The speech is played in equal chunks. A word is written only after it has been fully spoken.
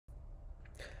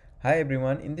Hi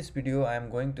everyone, in this video I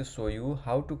am going to show you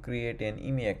how to create an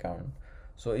Immi account.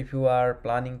 So if you are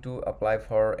planning to apply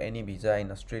for any visa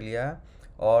in Australia,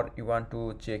 or you want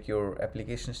to check your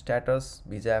application status,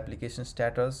 visa application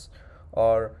status,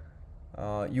 or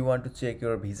you want to check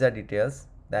your visa details,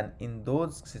 then in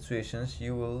those situations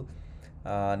you will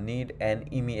need an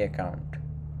Immi account.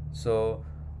 So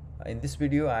in this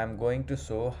video I am going to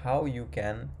show how you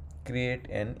can create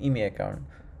an Immi account.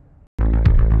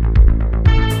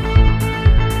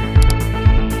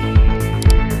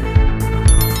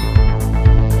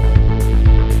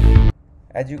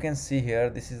 As you can see here,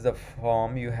 this is the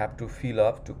form you have to fill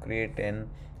up to create an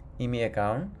Immi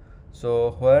account.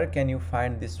 So where can you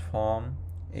find this form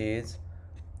is,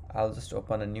 I'll just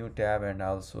open a new tab and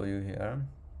I'll show you here.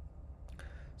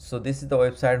 So this is the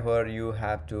website where you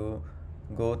have to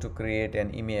go to create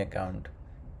an Immi account,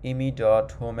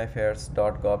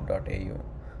 immi.homeaffairs.gov.au.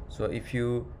 So if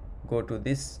you go to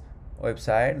this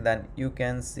website, then you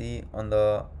can see on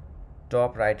the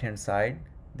top right hand side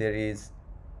there is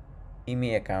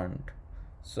Immi account.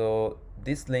 So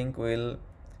this link will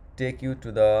take you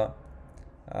to the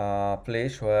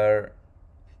place where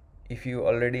if you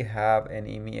already have an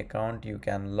Immi account, you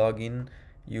can log in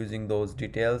using those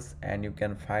details and you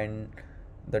can find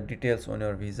the details on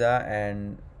your visa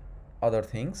and other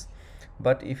things.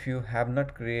 But if you have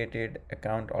not created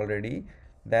account already,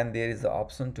 then there is the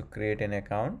option to create an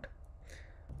account.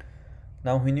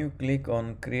 Now when you click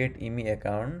on create Immi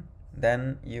account,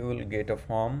 then you will get a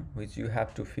form which you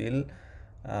have to fill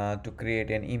to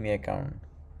create an Immi account.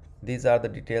 These are the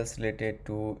details related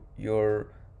to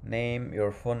your name,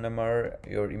 your phone number,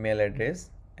 your email address,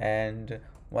 and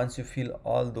once you fill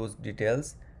all those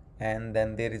details, and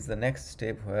then there is the next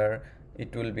step where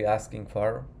it will be asking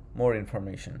for more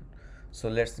information. So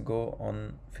let's go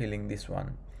on filling this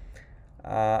one.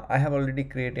 I have already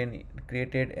created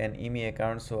an Immi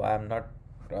account, so I am not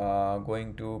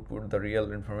going to put the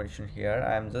real information here.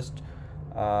 I am just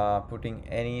putting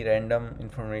any random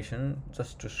information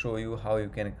just to show you how you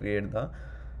can create the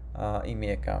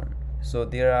Immi account. So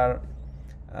there are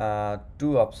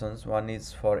two options. One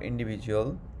is for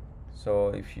individual. So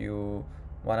if you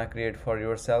want to create for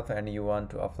yourself and you want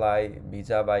to apply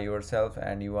visa by yourself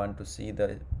and you want to see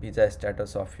the visa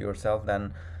status of yourself,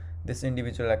 then this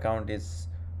individual account is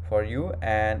for you.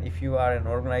 And if you are an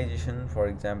organization, for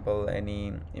example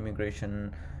any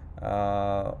immigration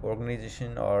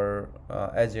organization or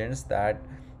agents that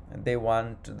they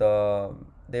want to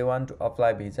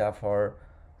apply visa for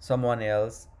someone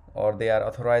else, or they are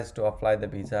authorized to apply the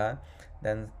visa,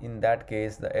 then in that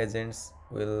case the agents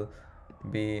will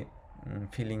be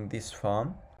filling this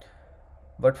form.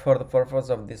 But for the purpose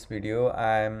of this video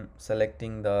I am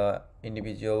selecting the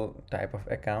individual type of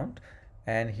account,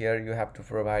 and here you have to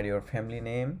provide your family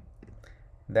name,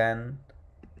 then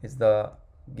is the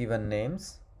given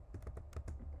names,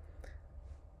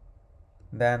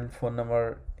 then phone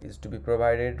number is to be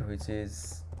provided, which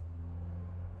is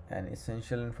an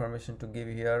essential information to give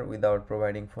here. Without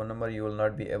providing phone number you will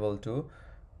not be able to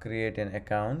create an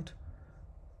account.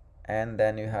 And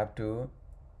then you have to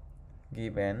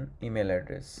give an email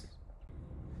address.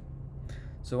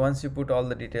 So once you put all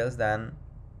the details, then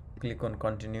click on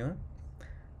continue,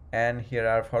 and here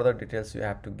are further details you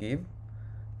have to give.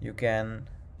 You can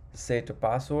set a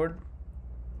password,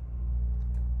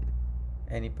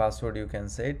 any password you can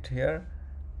set here,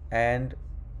 and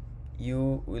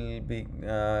you will be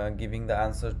giving the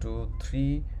answer to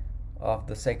 3 of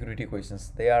the security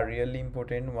questions. They are really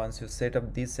important. Once you set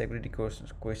up these security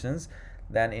questions,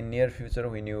 then in near future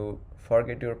when you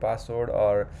forget your password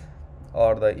or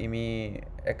the Immi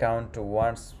account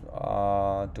wants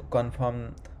to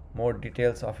confirm more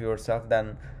details of yourself,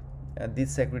 then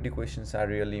these security questions are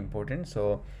really important.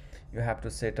 So you have to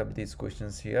set up these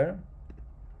questions here.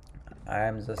 I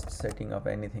am just setting up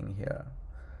anything here,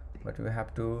 but you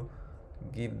have to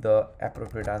give the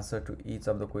appropriate answer to each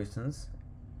of the questions.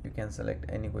 You can select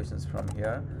any questions from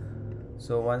here.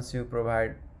 So once you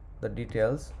provide the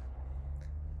details,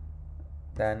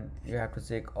 then you have to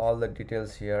check all the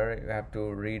details here. You have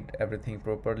to read everything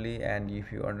properly, and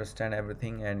if you understand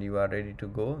everything and you are ready to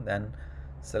go, then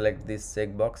select these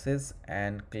check boxes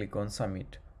and click on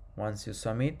submit. Once you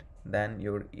submit, then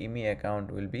your Immi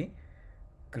account will be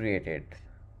created.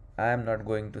 I am not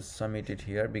going to submit it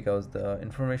here because the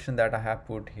information that I have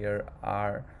put here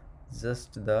are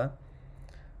just the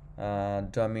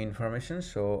dummy information,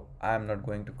 so I am not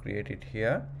going to create it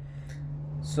here.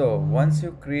 So once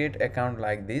you create account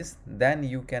like this, then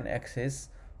you can access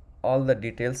all the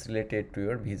details related to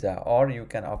your visa, or you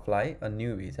can apply a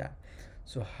new visa.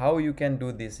 So how you can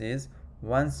do this is,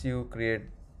 once you create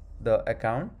the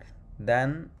account,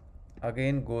 Then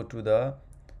again go to the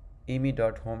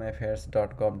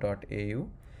immi.homeaffairs.gov.au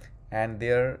and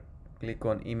there click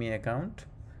on Immi account,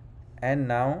 and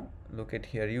now look at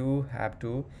here, you have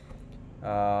to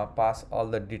pass all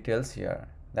the details here,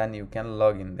 then you can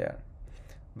log in there.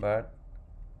 But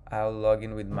I'll log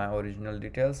in with my original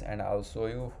details and I'll show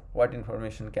you what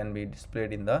information can be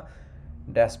displayed in the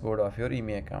dashboard of your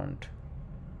Immi account.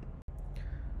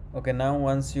 Okay, now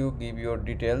once you give your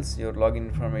details, your login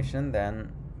information,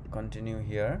 then continue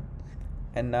here,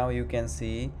 and now you can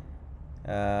see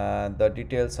the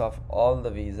details of all the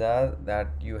visa that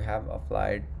you have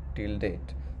applied till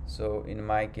date. So in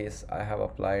my case I have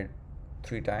applied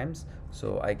 3 times,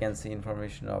 so I can see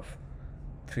information of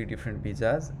 3 different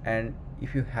visas. And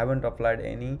if you haven't applied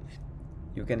any,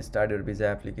 you can start your visa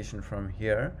application from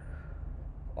here,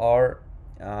 or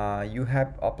you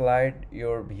have applied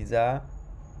your visa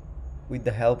with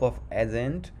the help of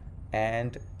agent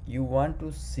and you want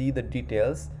to see the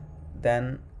details,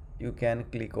 then you can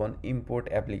click on import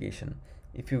application.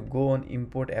 If you go on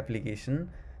import application,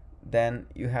 then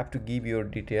you have to give your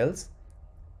details,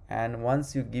 and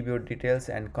once you give your details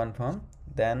and confirm,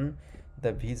 then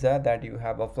the visa that you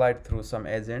have applied through some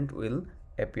agent will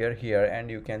appear here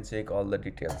and you can check all the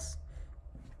details.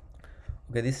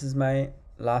 Okay, this is my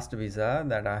last visa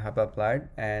that I have applied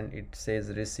and it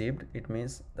says received. It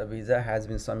means the visa has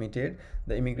been submitted.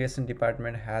 The immigration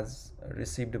department has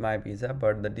received my visa,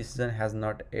 but the decision has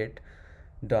not yet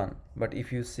done. But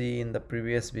if you see in the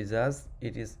previous visas,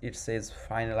 it says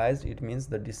finalized. It means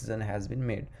the decision has been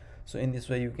made. So in this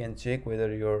way you can check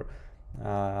whether your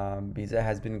visa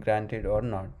has been granted or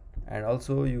not. And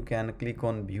also you can click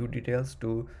on view details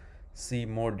to see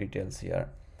more details here,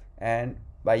 and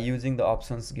by using the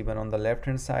options given on the left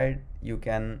hand side, you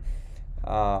can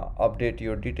update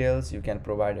your details, you can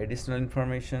provide additional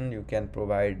information, you can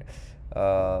provide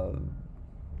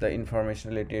the information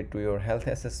related to your health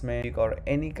assessment or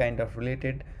any kind of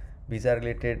related visa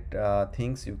related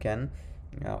things you can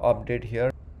update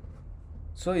here.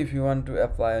 So if you want to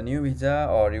apply a new visa,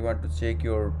 or you want to check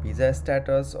your visa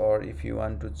status, or if you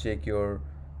want to check your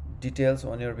details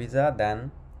on your visa,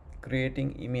 then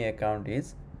creating Immi account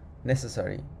is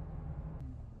necessary.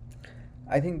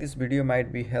 I think this video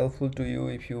might be helpful to you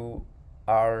if you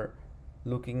are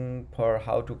looking for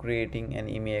how to creating an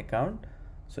Immi account.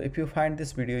 So if you find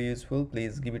this video useful,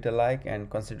 please give it a like and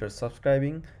consider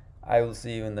subscribing. I will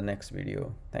see you in the next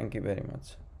video. Thank you very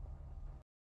much.